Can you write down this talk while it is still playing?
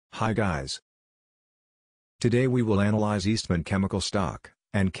Hi guys. Today we will analyze Eastman Chemical stock,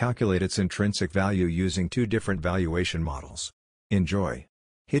 and calculate its intrinsic value using two different valuation models. Enjoy!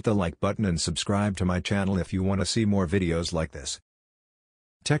 Hit the like button and subscribe to my channel if you want to see more videos like this.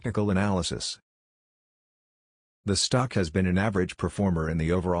 Technical analysis. The stock has been an average performer in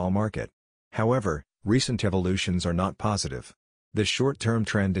the overall market. However, recent evolutions are not positive. The short-term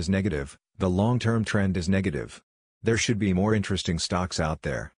trend is negative, the long-term trend is negative. There should be more interesting stocks out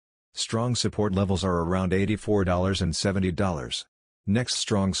there. Strong support levels are around $84 and $70. Next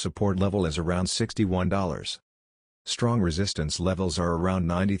strong support level is around $61. Strong resistance levels are around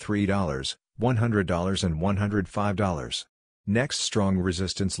 $93, $100 and $105. Next strong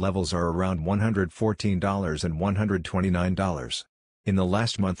resistance levels are around $114 and $129. In the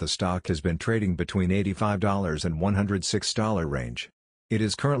last month the stock has been trading between $85 and $106 range. It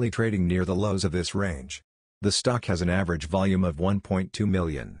is currently trading near the lows of this range. The stock has an average volume of 1.2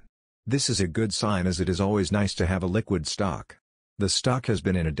 million. This is a good sign as it is always nice to have a liquid stock. The stock has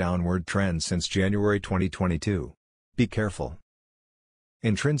been in a downward trend since January 2022. Be careful.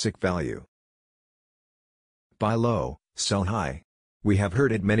 Intrinsic value. Buy low, sell high. We have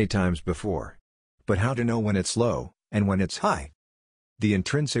heard it many times before. But how to know when it's low, and when it's high? The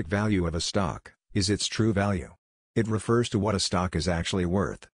intrinsic value of a stock is its true value. It refers to what a stock is actually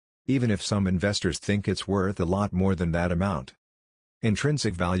worth, even if some investors think it's worth a lot more than that amount.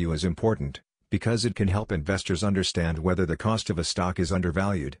 Intrinsic value is important, because it can help investors understand whether the cost of a stock is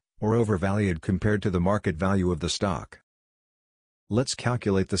undervalued, or overvalued compared to the market value of the stock. Let's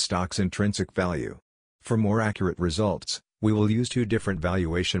calculate the stock's intrinsic value. For more accurate results, we will use two different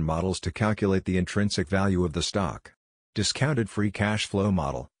valuation models to calculate the intrinsic value of the stock. Discounted free cash flow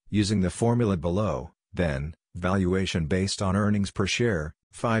model, using the formula below, then, valuation based on earnings per share,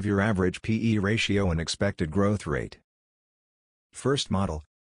 5-year average P/E ratio and expected growth rate. First model.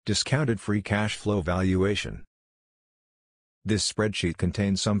 Discounted free cash flow valuation. This spreadsheet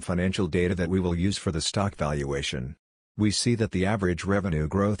contains some financial data that we will use for the stock valuation. We see that the average revenue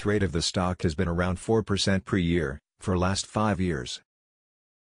growth rate of the stock has been around 4% per year, for last 5 years.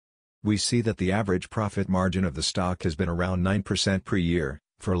 We see that the average profit margin of the stock has been around 9% per year,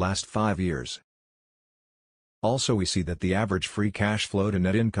 for last 5 years. Also we see that the average free cash flow to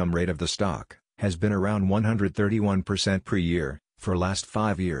net income rate of the stock has been around 131% per year, for last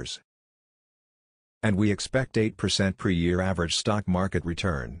 5 years. And we expect 8% per year average stock market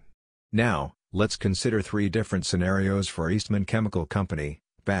return. Now, let's consider 3 different scenarios for Eastman Chemical Company: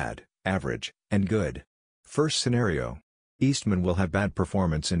 bad, average, and good. First scenario. Eastman will have bad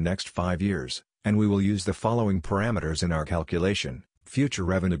performance in next 5 years, and we will use the following parameters in our calculation. Future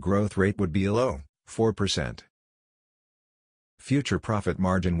revenue growth rate would be low, 4%. Future profit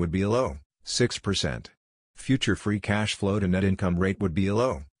margin would be low, 6%. Future free cash flow to net income rate would be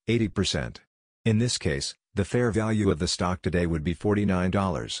low, 80%. In this case, the fair value of the stock today would be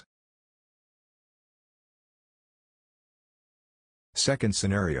 $49. Second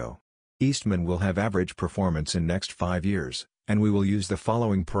scenario. Eastman will have average performance in next 5 years, and we will use the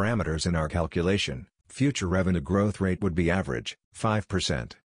following parameters in our calculation. Future revenue growth rate would be average,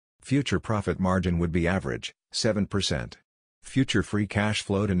 5%. Future profit margin would be average, 7%. Future free cash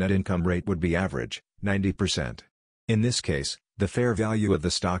flow to net income rate would be average, 90%. In this case, the fair value of the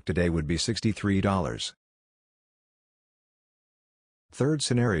stock today would be $63. Third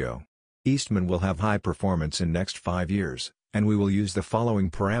scenario. Eastman will have high performance in next 5 years, and we will use the following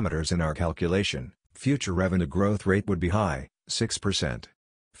parameters in our calculation. Future revenue growth rate would be high, 6%.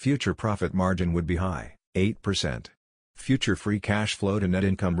 Future profit margin would be high, 8%. Future free cash flow to net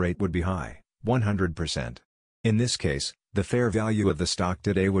income rate would be high, 100%. In this case, the fair value of the stock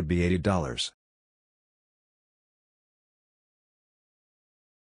today would be $80.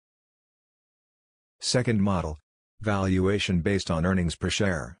 Second model. Valuation based on earnings per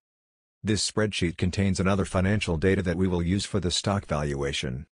share. This spreadsheet contains another financial data that we will use for the stock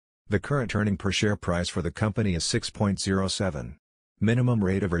valuation. The current earning per share price for the company is 6.07. Minimum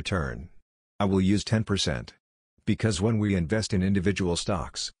rate of return. I will use 10%. Because when we invest in individual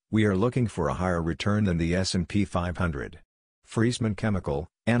stocks, we are looking for a higher return than the S&P 500. For Eastman Chemical,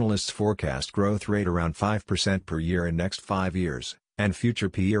 analysts forecast growth rate around 5% per year in next 5 years, and future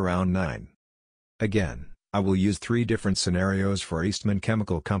P/E around 9. Again, I will use 3 different scenarios for Eastman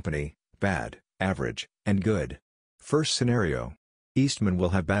Chemical Company: bad, average, and good. First scenario. Eastman will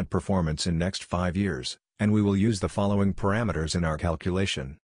have bad performance in next 5 years, and we will use the following parameters in our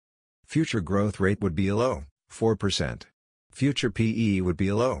calculation. Future growth rate would be low, 4%. Future P/E would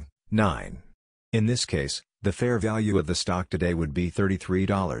be low, 9. In this case, the fair value of the stock today would be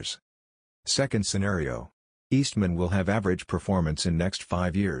 $33. Second scenario. Eastman will have average performance in next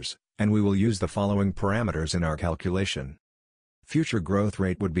 5 years, and we will use the following parameters in our calculation. Future growth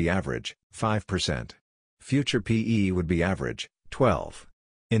rate would be average, 5%. Future PE would be average, 12.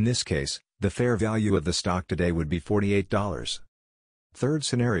 In this case, the fair value of the stock today would be $48. Third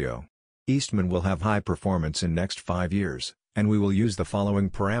scenario. Eastman will have high performance in next 5 years, and we will use the following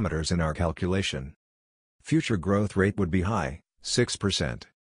parameters in our calculation. Future growth rate would be high, 6%.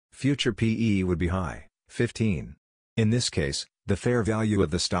 Future PE would be high, 15. In this case, the fair value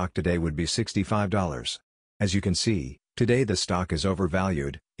of the stock today would be $65. As you can see, today the stock is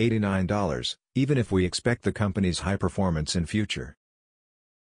overvalued, $89, even if we expect the company's high performance in future.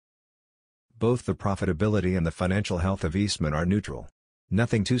 Both the profitability and the financial health of Eastman are neutral.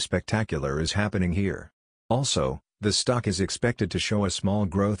 Nothing too spectacular is happening here. Also, the stock is expected to show a small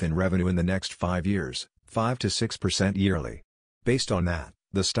growth in revenue in the next 5 years, 5 to 6% yearly. Based on that,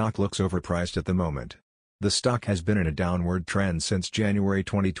 the stock looks overpriced at the moment. The stock has been in a downward trend since January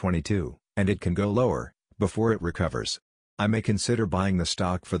 2022, and it can go lower, before it recovers. I may consider buying the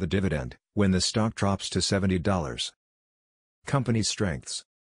stock for the dividend, when the stock drops to $70. Company's strengths.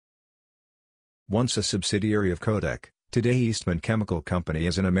 Once a subsidiary of Kodak, today Eastman Chemical Company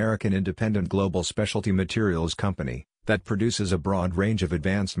is an American independent global specialty materials company that produces a broad range of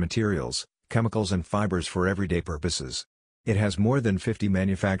advanced materials, chemicals and fibers for everyday purposes. It has more than 50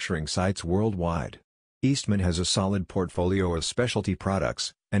 manufacturing sites worldwide. Eastman has a solid portfolio of specialty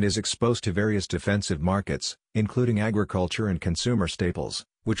products, and is exposed to various defensive markets, including agriculture and consumer staples,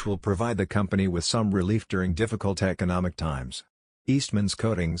 which will provide the company with some relief during difficult economic times. Eastman's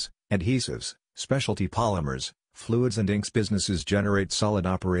coatings, adhesives, specialty polymers, fluids and inks businesses generate solid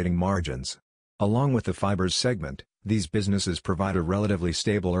operating margins. Along with the fibers segment, these businesses provide a relatively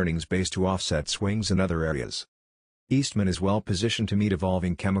stable earnings base to offset swings in other areas. Eastman is well positioned to meet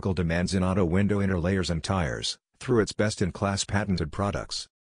evolving chemical demands in auto window interlayers and tires, through its best-in-class patented products.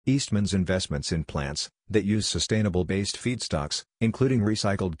 Eastman's investments in plants that use sustainable-based feedstocks, including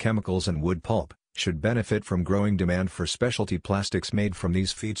recycled chemicals and wood pulp, should benefit from growing demand for specialty plastics made from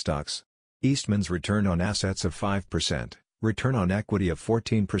these feedstocks. Eastman's return on assets of 5%, return on equity of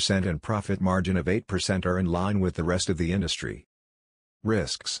 14% and profit margin of 8% are in line with the rest of the industry.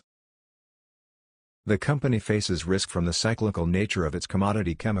 Risks. The company faces risk from the cyclical nature of its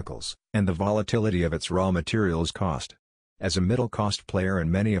commodity chemicals, and the volatility of its raw materials cost. As a middle-cost player in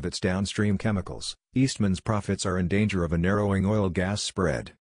many of its downstream chemicals, Eastman's profits are in danger of a narrowing oil-gas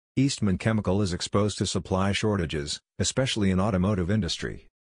spread. Eastman Chemical is exposed to supply shortages, especially in automotive industry.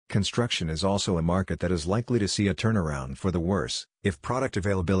 Construction is also a market that is likely to see a turnaround for the worse, if product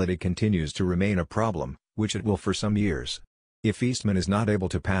availability continues to remain a problem, which it will for some years. If Eastman is not able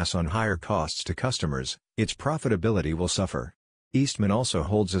to pass on higher costs to customers, its profitability will suffer. Eastman also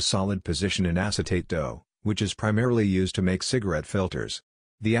holds a solid position in acetate tow, which is primarily used to make cigarette filters.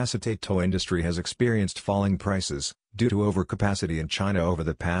 The acetate tow industry has experienced falling prices, due to overcapacity in China over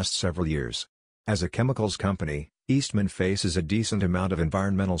the past several years. As a chemicals company, Eastman faces a decent amount of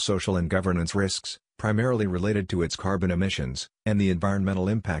environmental, social and governance risks, primarily related to its carbon emissions, and the environmental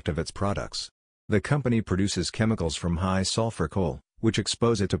impact of its products. The company produces chemicals from high-sulfur coal, which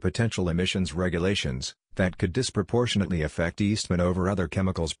expose it to potential emissions regulations that could disproportionately affect Eastman over other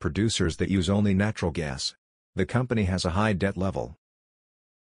chemicals producers that use only natural gas. The company has a high debt level.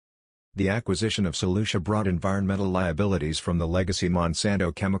 The acquisition of Solutia brought environmental liabilities from the legacy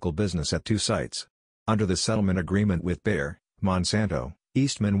Monsanto chemical business at 2 sites. Under the settlement agreement with Bayer, Monsanto,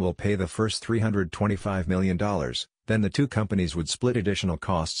 Eastman will pay the first $325 million, then the 2 companies would split additional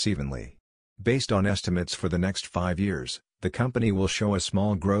costs evenly. Based on estimates for the next 5 years, the company will show a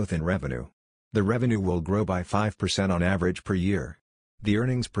small growth in revenue. The revenue will grow by 5% on average per year. The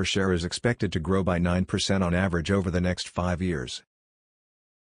earnings per share is expected to grow by 9% on average over the next 5 years.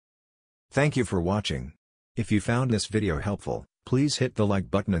 Thank you for watching. If you found this video helpful, please hit the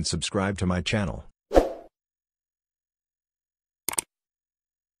like button and subscribe to my channel.